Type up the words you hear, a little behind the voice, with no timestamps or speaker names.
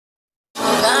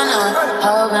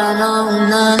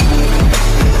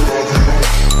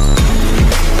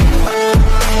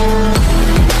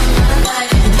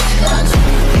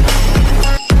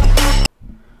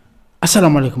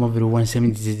Assalamu alaikum everyone,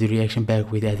 Samir, this is the reaction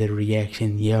back with other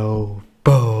reaction. Yo,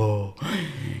 bro,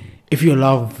 if you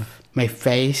love my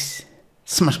face,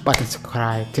 smash button,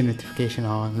 subscribe, turn notification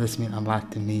on. This means a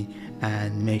lot to me,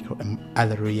 and make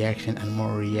other reaction and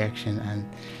more reaction and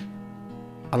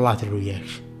a lot of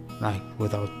reaction, like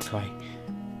without like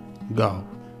go.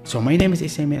 So my name is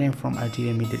Samir, I'm from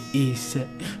Algeria, Middle East.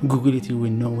 Google it, you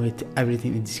will know it,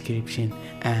 everything in description.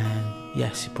 And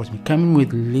yeah, support me. Coming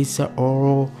with LiSA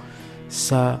or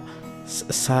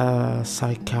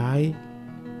Saikai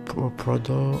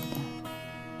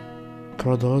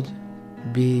product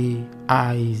be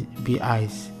eyes.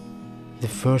 The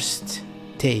first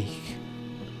take.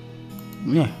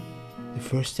 Yeah, the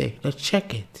first take. Let's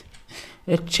check it.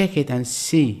 Let's check it and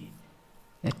see.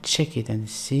 Let's check it and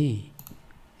see.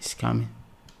 It's coming.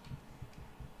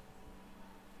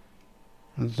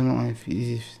 I don't know if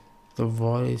the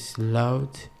voice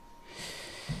loud.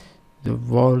 The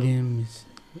volume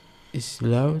is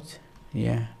loud.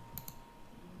 Yeah.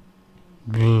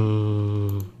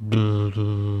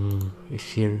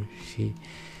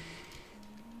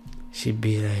 She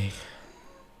be like,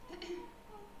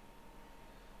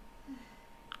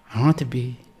 I want to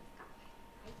be.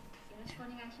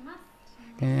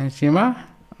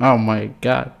 Oh my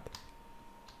god.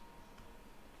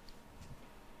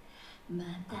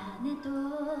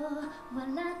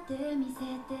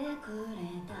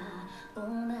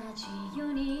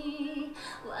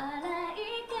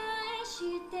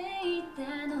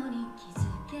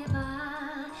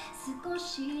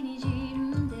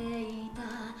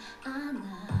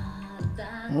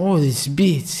 Oh, these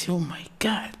beats, oh my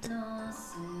god.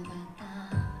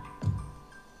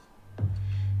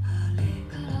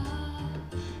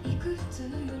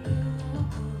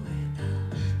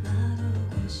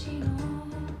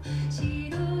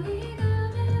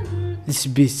 This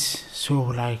beats so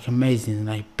like amazing,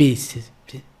 like beats.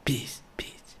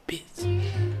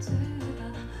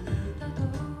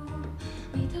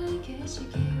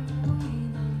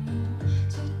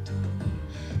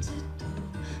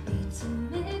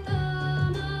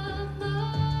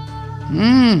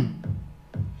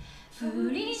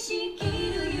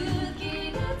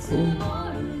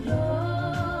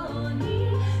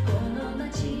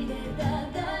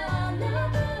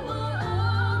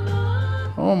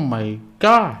 Oh my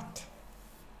god,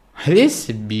 this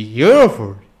is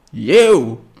beautiful.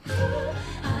 Yo.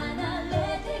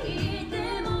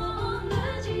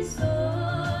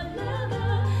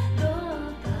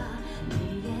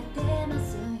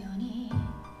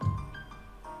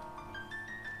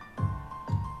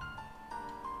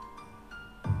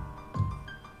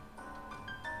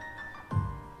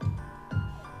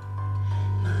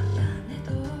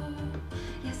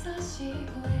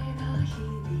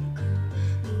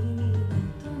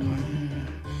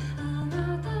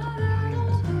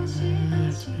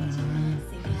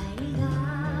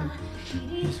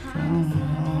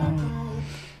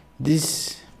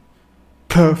 This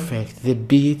perfect, the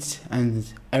beats and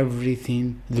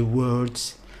everything, the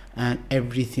words and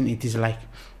everything, it is like,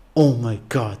 oh my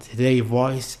god, their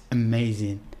voice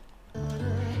amazing.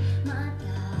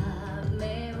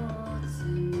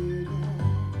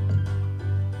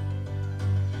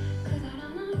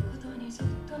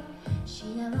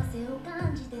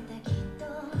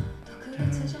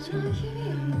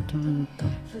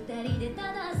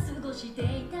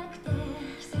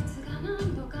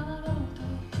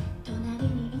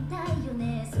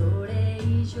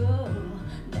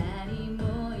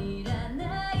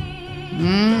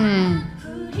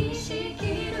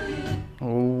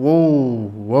 Whoa.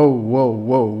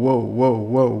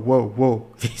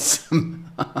 This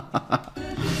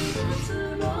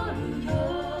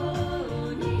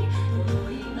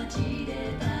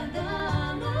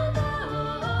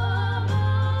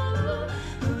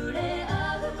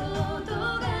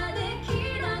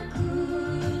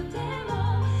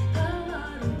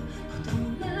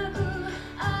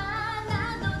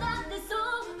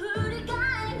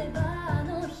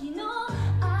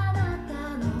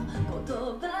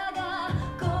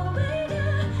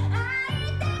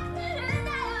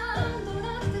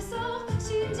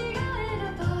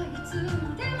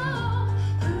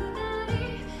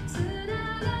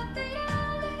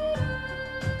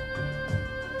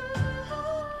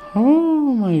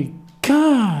oh my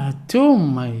god, oh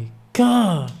my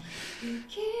god.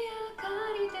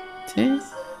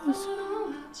 This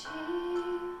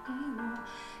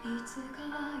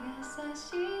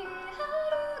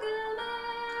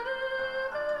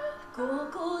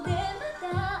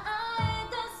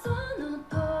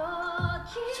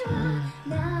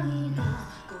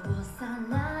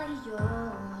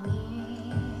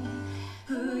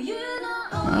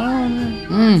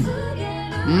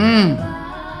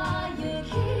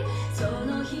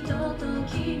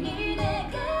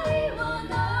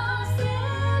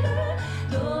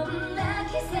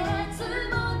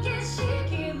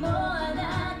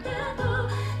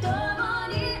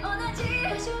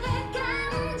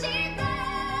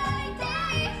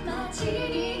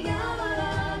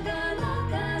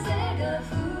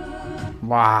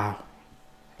Wow.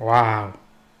 Wow.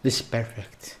 This is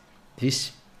perfect. This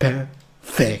is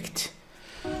perfect.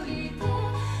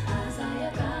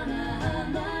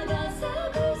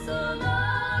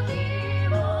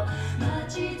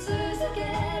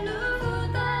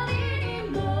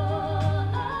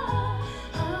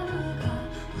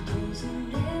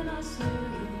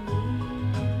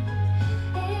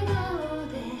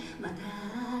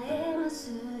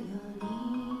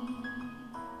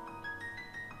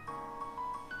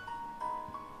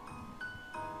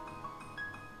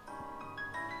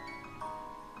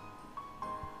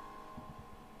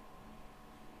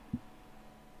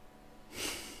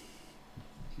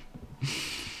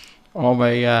 Oh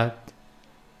my god.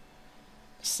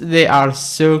 They are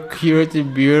so cute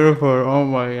and beautiful. Oh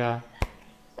my god.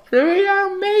 We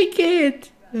are make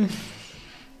it.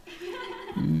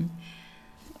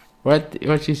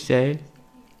 What you say?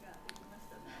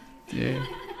 Yeah.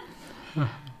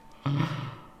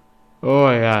 Oh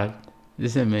my god.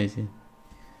 This is amazing.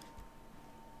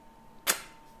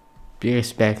 Big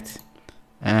respect.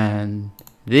 And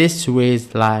this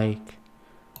was like,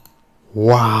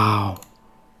 wow.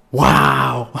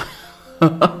 Wow.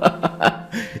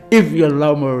 If you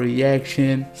love my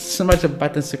reaction, smash the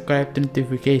button, subscribe, turn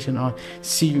notification on.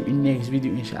 See you in next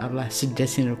video, inshallah.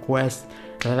 Suggesting requests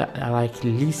like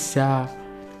LiSA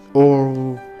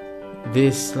or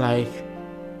this, like,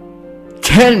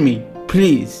 tell me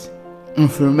please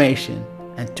information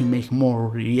and to make more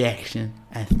reaction.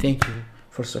 And thank you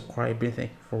for subscribing,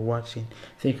 thank you for watching,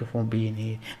 thank you for being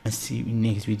here, and see you in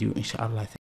next video, inshallah.